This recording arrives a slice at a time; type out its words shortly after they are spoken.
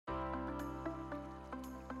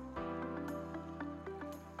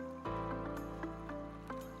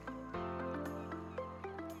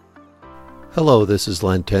Hello, this is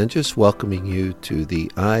Len Tenges welcoming you to the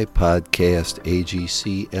iPodcast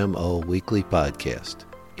AGCMO Weekly Podcast.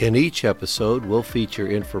 In each episode, we'll feature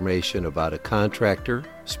information about a contractor,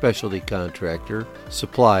 specialty contractor,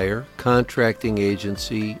 supplier, contracting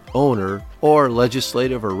agency, owner, or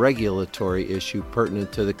legislative or regulatory issue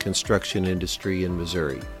pertinent to the construction industry in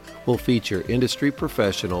Missouri. We'll feature industry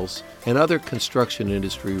professionals and other construction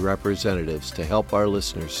industry representatives to help our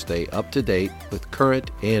listeners stay up to date with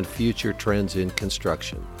current and future trends in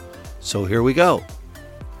construction. So here we go.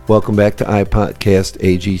 Welcome back to iPodcast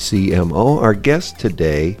AGCMO. Our guest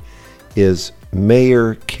today is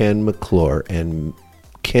Mayor Ken McClure, and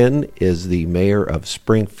Ken is the mayor of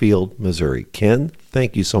Springfield, Missouri. Ken,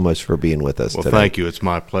 thank you so much for being with us today. Well, thank you. It's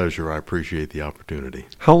my pleasure. I appreciate the opportunity.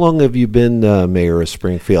 How long have you been mayor of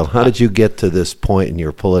Springfield? How did you get to this point in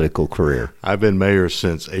your political career? I've been mayor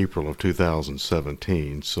since April of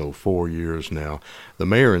 2017, so 4 years now. The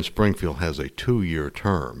mayor in Springfield has a 2-year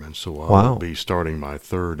term, and so I will be starting my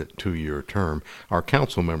third 2-year term. Our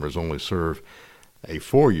council members only serve a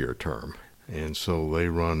 4-year term, and so they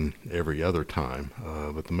run every other time,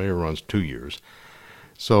 but the mayor runs 2 years.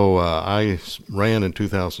 So I ran in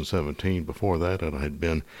 2017. Before that, I had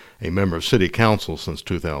been a member of city council since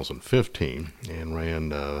 2015 and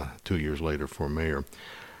ran 2 years later for mayor.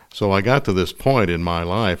 So I got to this point in my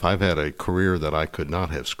life. I've had a career that I could not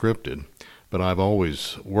have scripted, but I've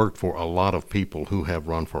always worked for a lot of people who have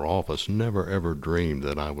run for office. Never, ever dreamed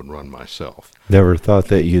that I would run myself. Never thought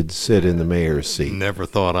that you'd sit in the mayor's seat. Never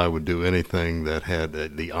thought I would do anything that had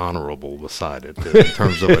the honorable beside it in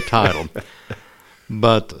terms of a title.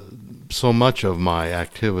 But so much of my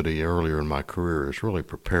activity earlier in my career has really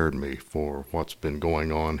prepared me for what's been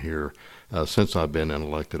going on here since I've been an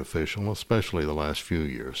elected official, especially the last few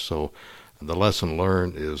years. So the lesson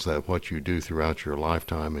learned is that what you do throughout your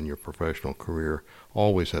lifetime and your professional career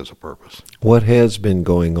always has a purpose. What has been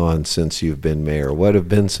going on since you've been mayor? What have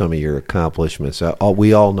been some of your accomplishments?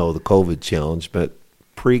 We all know the COVID challenge, but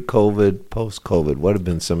pre-COVID, post-COVID, what have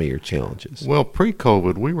been some of your challenges? Well,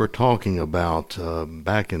 pre-COVID, we were talking about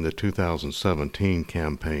back in the 2017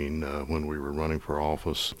 campaign when we were running for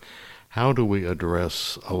office, how do we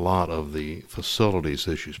address a lot of the facilities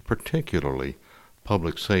issues, particularly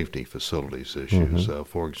public safety facilities issues.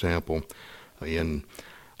 For example, in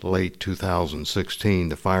late 2016,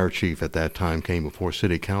 the fire chief at that time came before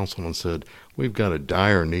city council and said, we've got a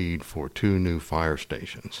dire need for 2 new fire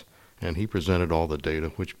stations. And he presented all the data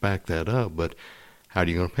which backed that up, but how are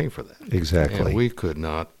you going to pay for that? Exactly. And we could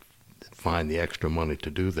not find the extra money to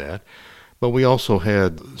do that. But we also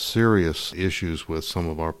had serious issues with some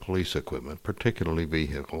of our police equipment, particularly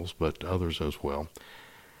vehicles, but others as well.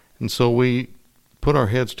 And so we put our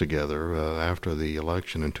heads together after the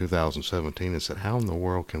election in 2017 and said, how in the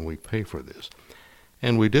world can we pay for this?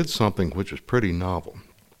 And we did something which was pretty novel.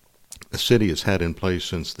 The city has had in place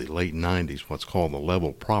since the late 90s what's called the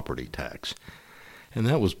level property tax. And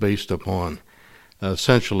that was based upon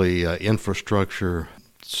essentially infrastructure,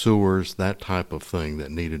 sewers, that type of thing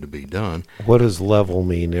that needed to be done. What does level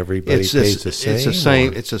mean? Everybody pays the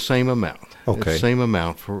same? It's the same amount. Okay. It's the same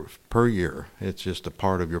amount per year. It's just a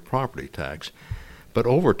part of your property tax. But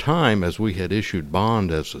over time, as we had issued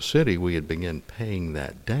bond as a city, we had begun paying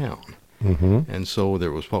that down. And so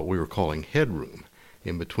there was what we were calling headroom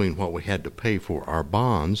in between what we had to pay for our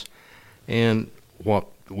bonds and what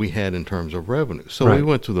we had in terms of revenue. So we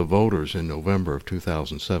went to the voters in November of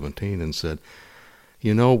 2017 and said,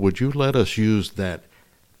 you know, would you let us use that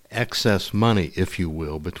excess money, if you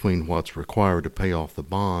will, between what's required to pay off the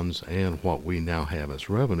bonds and what we now have as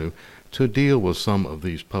revenue to deal with some of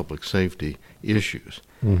these public safety issues?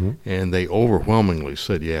 And they overwhelmingly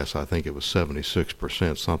said yes. I think it was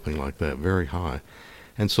 76%, something like that, very high.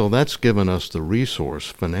 And so that's given us the resource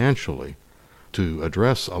financially to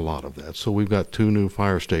address a lot of that. So we've got 2 new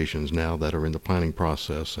fire stations now that are in the planning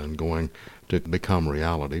process and going to become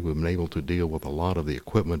reality. We've been able to deal with a lot of the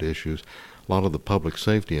equipment issues, a lot of the public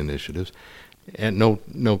safety initiatives, and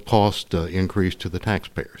no cost increase to the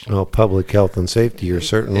taxpayers. Well, public health and safety are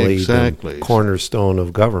certainly the cornerstone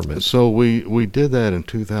of government. So we did that in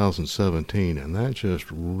 2017, and that just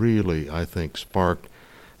really, I think, sparked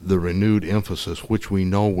the renewed emphasis which we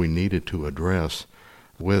know we needed to address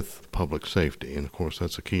with public safety. And of course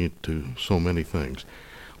that's a key to so many things.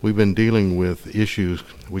 We've been dealing with issues,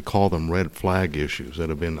 we call them red flag issues, that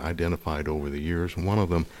have been identified over the years. One of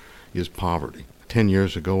them is poverty. 10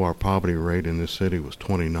 years ago our poverty rate in this city was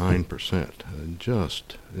 29%.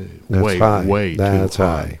 Just way too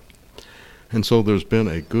high. And so there's been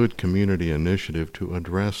a good community initiative to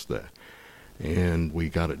address that. And we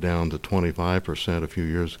got it down to 25% a few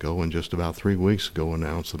years ago, and just about 3 weeks ago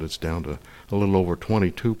announced that it's down to a little over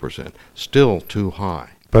 22%. Still too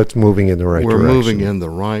high. But it's moving in the right direction. We're moving in the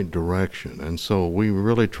right direction, and so we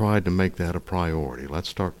really tried to make that a priority. Let's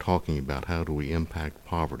start talking about how do we impact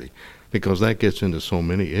poverty, because that gets into so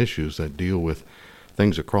many issues that deal with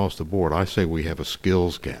things across the board. I say we have a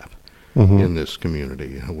skills gap in this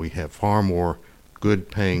community. We have far more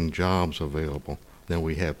good-paying jobs available than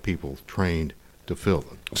we have people trained to fill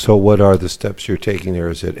them. So what are the steps you're taking there?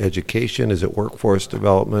 Is it education? Is it workforce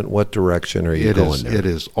development? What direction are you going there? It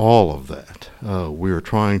is all of that. We are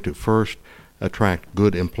trying to first attract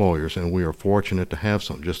good employers, and we are fortunate to have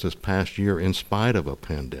some. Just this past year, in spite of a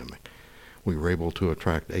pandemic, we were able to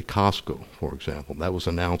attract a Costco, for example. That was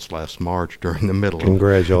announced last March during the middle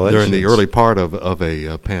Congratulations. During the early part of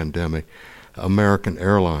a pandemic. American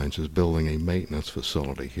Airlines is building a maintenance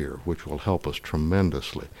facility here, which will help us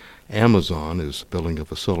tremendously. Amazon is building a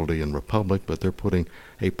facility in Republic, but they're putting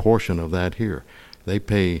a portion of that here. They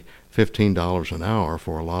pay $15 an hour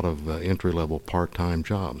for a lot of entry-level part-time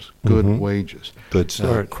jobs. Good wages. Good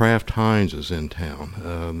start. Kraft Heinz is in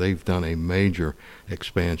town. They've done a major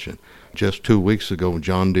expansion. Just 2 weeks ago,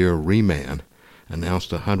 John Deere Reman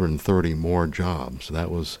announced 130 more jobs.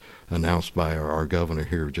 That was announced by our governor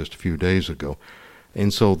here just a few days ago.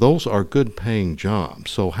 And so those are good-paying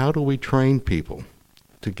jobs. So how do we train people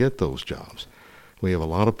to get those jobs? We have a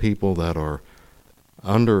lot of people that are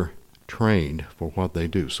under-trained for what they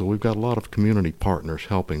do. So we've got a lot of community partners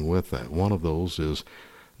helping with that. One of those is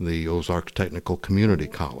the Ozarks Technical Community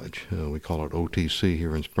College. We call it OTC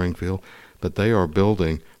here in Springfield. But they are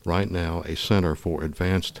building right now a center for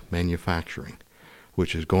advanced manufacturing,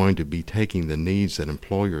 which is going to be taking the needs that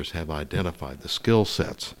employers have identified, the skill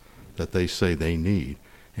sets that they say they need,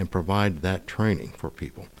 and provide that training for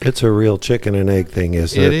people. It's a real chicken and egg thing,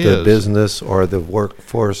 isn't it? The business or the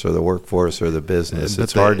workforce, or the workforce or the business.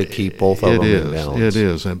 It's hard to keep both of them in balance. It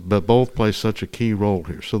is, but both play such a key role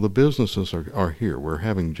here. So the businesses are here. We're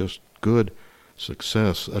having just good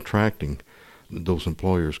success attracting those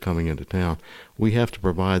employers coming into town. We have to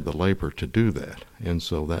provide the labor to do that, and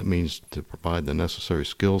so that means to provide the necessary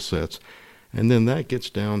skill sets. And then that gets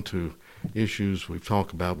down to issues we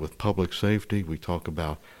talk about with public safety, we talk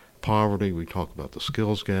about poverty, we talk about the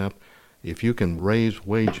skills gap. If you can raise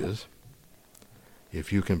wages,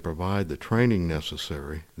 if you can provide the training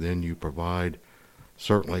necessary, then you provide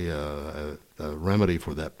certainly a remedy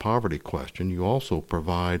for that poverty question. You also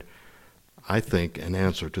provide, I think, an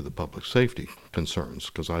answer to the public safety concerns,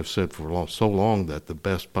 because I've said for so long that the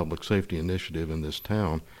best public safety initiative in this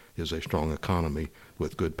town is a strong economy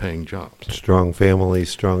with good-paying jobs. Strong families,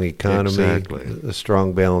 strong economy, exactly. A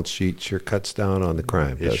strong balance sheet sure cuts down on the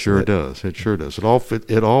crime. It sure does. It sure does.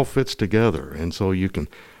 It all fits together, and so you can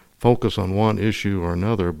focus on one issue or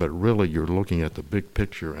another, but really you're looking at the big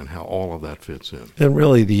picture and how all of that fits in. And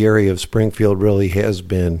really, the area of Springfield really has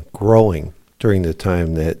been growing during the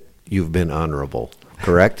time that you've been honorable,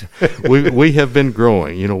 correct? we have been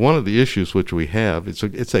growing. You know, one of the issues which we have,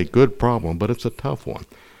 it's a good problem, but it's a tough one,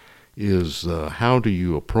 is how do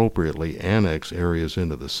you appropriately annex areas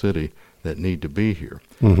into the city that need to be here?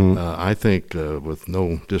 I think, with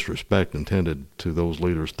no disrespect intended to those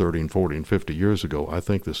leaders 30 and 40 and 50 years ago, I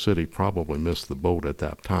think the city probably missed the boat at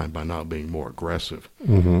that time by not being more aggressive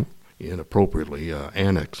in appropriately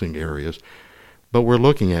annexing areas. But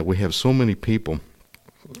we have so many people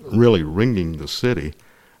really ringing the city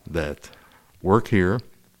that work here,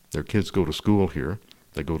 their kids go to school here,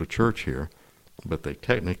 they go to church here, but they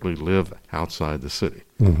technically live outside the city.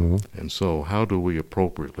 And so how do we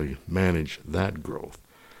appropriately manage that growth?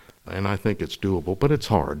 And I think it's doable, but it's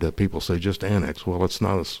hard. People say just annex. Well, it's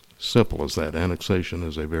not as simple as that. Annexation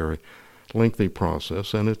is a very lengthy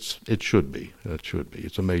process, and it should be. It should be.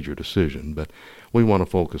 It's a major decision, but we want to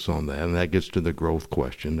focus on that, and that gets to the growth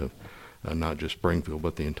question of not just Springfield,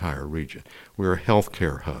 but the entire region. We're a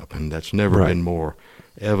healthcare hub, and that's never been more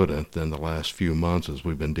evident than the last few months as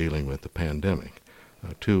we've been dealing with the pandemic.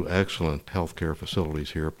 2 excellent healthcare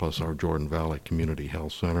facilities here, plus our Jordan Valley Community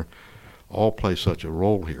Health Center, all play such a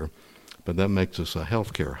role here, but that makes us a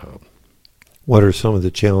healthcare hub. What are some of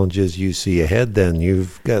the challenges you see ahead then?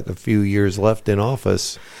 You've got a few years left in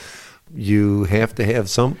office. You have to have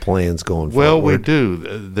some plans going forward. Well, we do.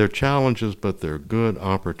 They're challenges, but they're good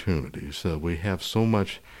opportunities. We have so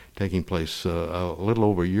much taking place. A little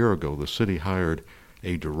over a year ago, the city hired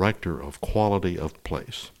a director of quality of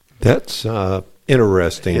place. That's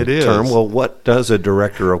interesting term. Well, what does a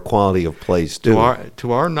director of quality of place do?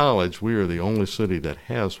 To our knowledge, we are the only city that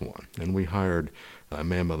has one, and we hired a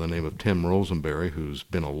man by the name of Tim Rosenberry, who's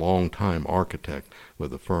been a long-time architect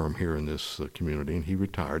with a firm here in this community, and he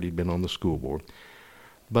retired. He'd been on the school board.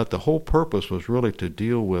 But the whole purpose was really to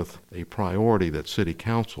deal with a priority that City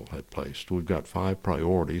Council had placed. We've got 5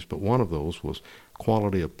 priorities, but one of those was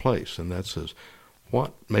quality of place, and that says,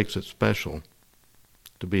 what makes it special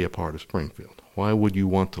to be a part of Springfield? Why would you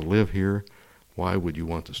want to live here? Why would you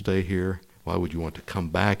want to stay here? Why would you want to come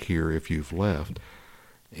back here if you've left?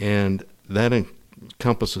 And that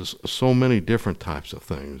encompasses so many different types of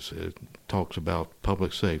things. It talks about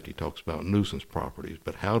public safety, talks about nuisance properties,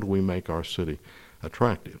 but how do we make our city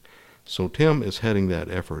attractive? So Tim is heading that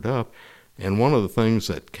effort up, and one of the things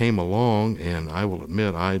that came along, and I will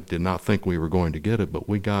admit I did not think we were going to get it, but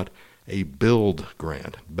we got a BUILD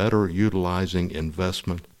grant, Better Utilizing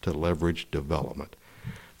Investment to Leverage Development,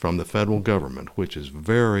 from the federal government, which is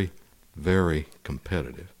very, very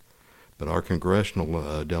competitive. But our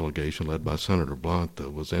congressional delegation, led by Senator Blunt,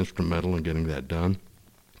 was instrumental in getting that done.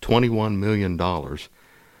 $21 million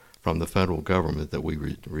from the federal government that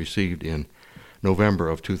we received in November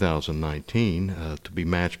of 2019, to be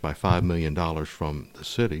matched by $5 million from the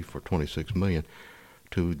city for $26 million,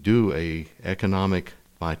 to do a economic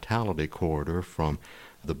vitality corridor from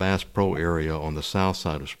the Bass Pro area on the south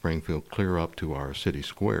side of Springfield clear up to our city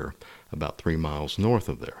square, about 3 miles north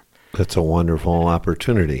of there. That's a wonderful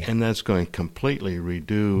opportunity. And that's going to completely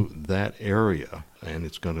redo that area, and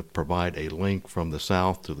it's going to provide a link from the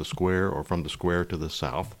south to the square or from the square to the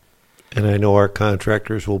south. And I know our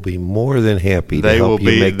contractors will be more than happy to help you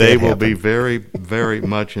make that happen. They will be very, very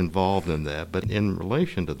much involved in that. But in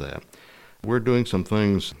relation to that, we're doing some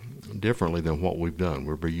things differently than what we've done.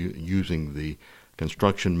 We're using the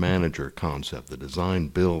construction manager concept, the design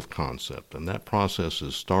build concept, and that process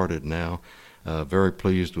has started now. Very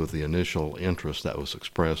pleased with the initial interest that was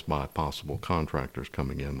expressed by possible contractors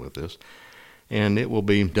coming in with this. And it will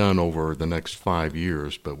be done over the next 5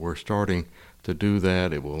 years, but we're starting to do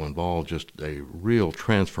that. It will involve just a real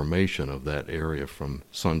transformation of that area from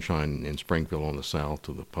Sunshine in Springfield on the south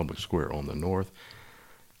to the public square on the north.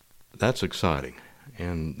 That's exciting.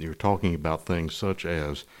 And you're talking about things such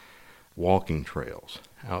as walking trails,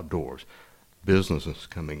 outdoors, businesses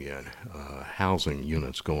coming in, housing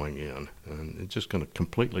units going in, and it's just going to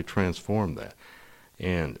completely transform that.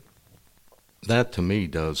 And that, to me,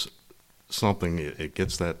 does something. It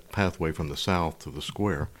gets that pathway from the south to the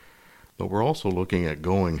square, but we're also looking at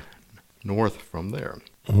going north from there.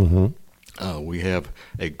 Mm-hmm. We have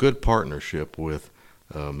a good partnership with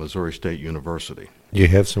Missouri State University. You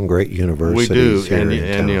have some great universities. We do, here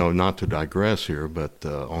and you know, not to digress here, but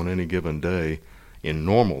on any given day, in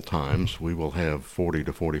normal times, we will have 40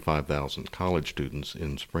 to 45,000 college students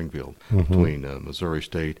in Springfield, between Missouri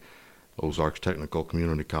State, Ozarks Technical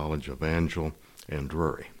Community College, Evangel, and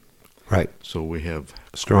Drury. Right. So we have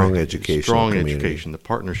strong education. Strong education. The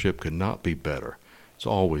partnership could not be better. It's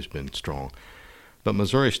always been strong. But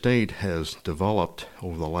Missouri State has developed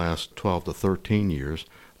over the last 12 to 13 years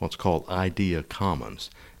what's called Idea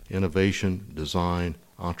Commons: innovation, design,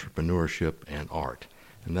 entrepreneurship, and art.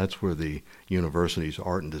 And that's where the university's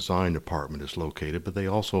art and design department is located, but they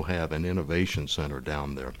also have an innovation center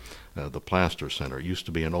down there, the Plaster Center. It used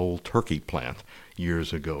to be an old turkey plant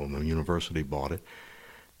years ago, and the university bought it.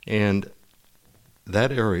 And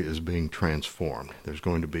that area is being transformed. There's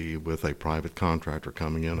going to be, with a private contractor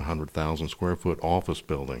coming in, a 100,000 square foot office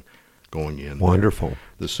building going in. Wonderful. There.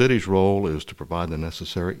 The city's role is to provide the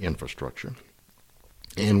necessary infrastructure.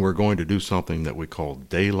 And we're going to do something that we call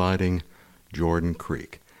daylighting Jordan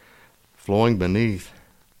Creek. Flowing beneath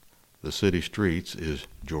the city streets is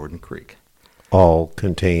Jordan Creek. All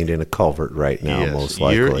contained in a culvert right now, yes, most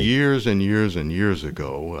likely. Years and years and years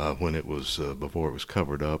ago, when it was before it was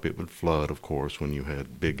covered up, it would flood, of course, when you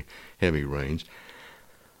had big, heavy rains.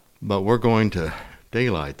 But we're going to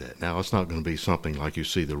daylight that. Now, it's not going to be something like you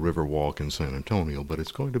see the Riverwalk in San Antonio, but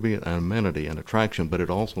it's going to be an amenity, an attraction, but it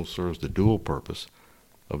also serves the dual purpose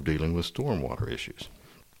of dealing with stormwater issues.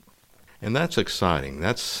 And that's exciting.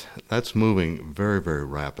 That's moving very, very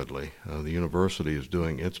rapidly. The university is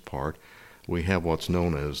doing its part. We have what's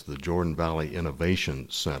known as the Jordan Valley Innovation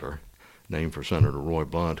Center, named for Senator Roy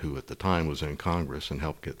Blunt, who at the time was in Congress and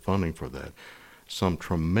helped get funding for that. Some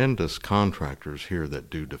tremendous contractors here that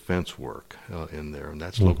do defense work in there, and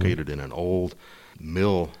that's located in an old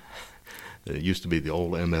mill. It used to be the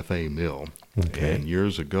old MFA mill. Okay. And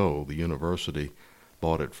years ago, the university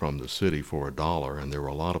bought it from the city for $1, and there were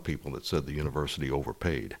a lot of people that said the university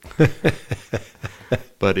overpaid.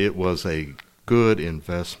 But it was a good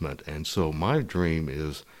investment, and so my dream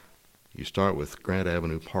is you start with Grant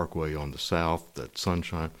Avenue Parkway on the south, that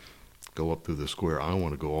Sunshine, go up through the square. I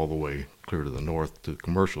want to go all the way clear to the north to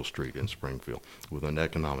Commercial Street in Springfield with an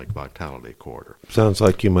economic vitality corridor. Sounds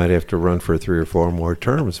like you might have to run for 3 or 4 more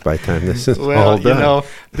terms by the time this is well, all done.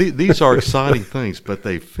 These are exciting things, but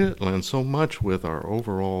they fit, Lynn, so much with our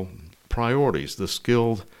overall priorities, the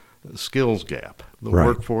skills gap, the Right.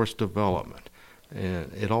 workforce development,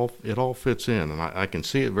 and it all fits in, and I can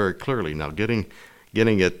see it very clearly now. Getting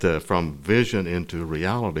it from vision into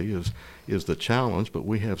reality is the challenge, but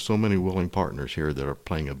we have so many willing partners here that are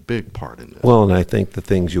playing a big part in this. Well, and I think the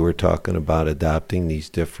things you were talking about, adopting these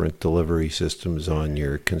different delivery systems on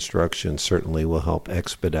your construction, certainly will help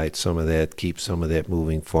expedite some of that, keep some of that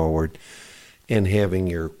moving forward, and having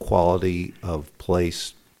your quality of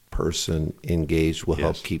place person engaged will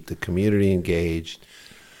help Yes. keep the community engaged.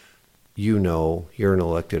 You know, you're an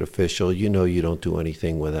elected official. You know you don't do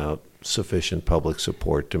anything without sufficient public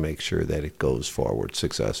support to make sure that it goes forward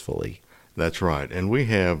successfully. That's right, and we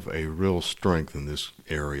have a real strength in this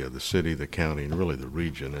area, the city, the county, and really the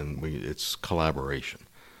region, and it's collaboration.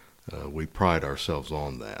 We pride ourselves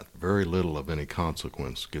on that. Very little of any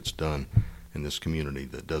consequence gets done in this community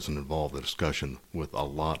that doesn't involve the discussion with a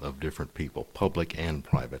lot of different people, public and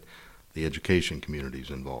private. The education community is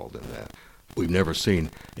involved in that. We've never seen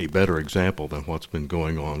a better example than what's been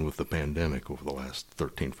going on with the pandemic over the last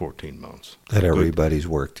 13, 14 months. That everybody's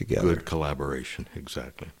worked together. Good collaboration,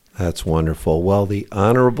 exactly. That's wonderful. Well, the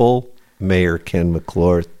Honorable Mayor Ken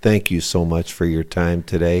McClure, thank you so much for your time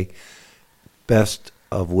today. Best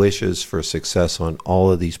of wishes for success on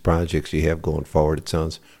all of these projects you have going forward. It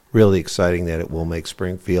sounds really exciting that it will make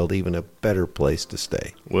Springfield even a better place to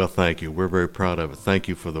stay. Well, thank you. We're very proud of it. Thank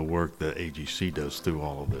you for the work that AGC does through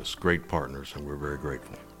all of this. Great partners, and we're very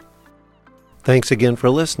grateful. Thanks again for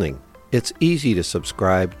listening. It's easy to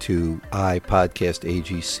subscribe to iPodcast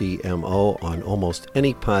AGCMO on almost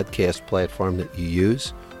any podcast platform that you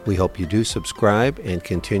use. We hope you do subscribe and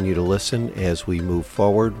continue to listen as we move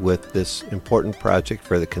forward with this important project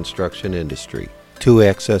for the construction industry. To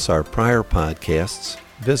access our prior podcasts,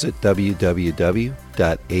 visit www.agcmo.org,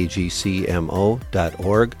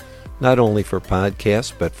 not only for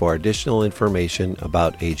podcasts, but for additional information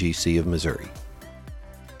about AGC of Missouri.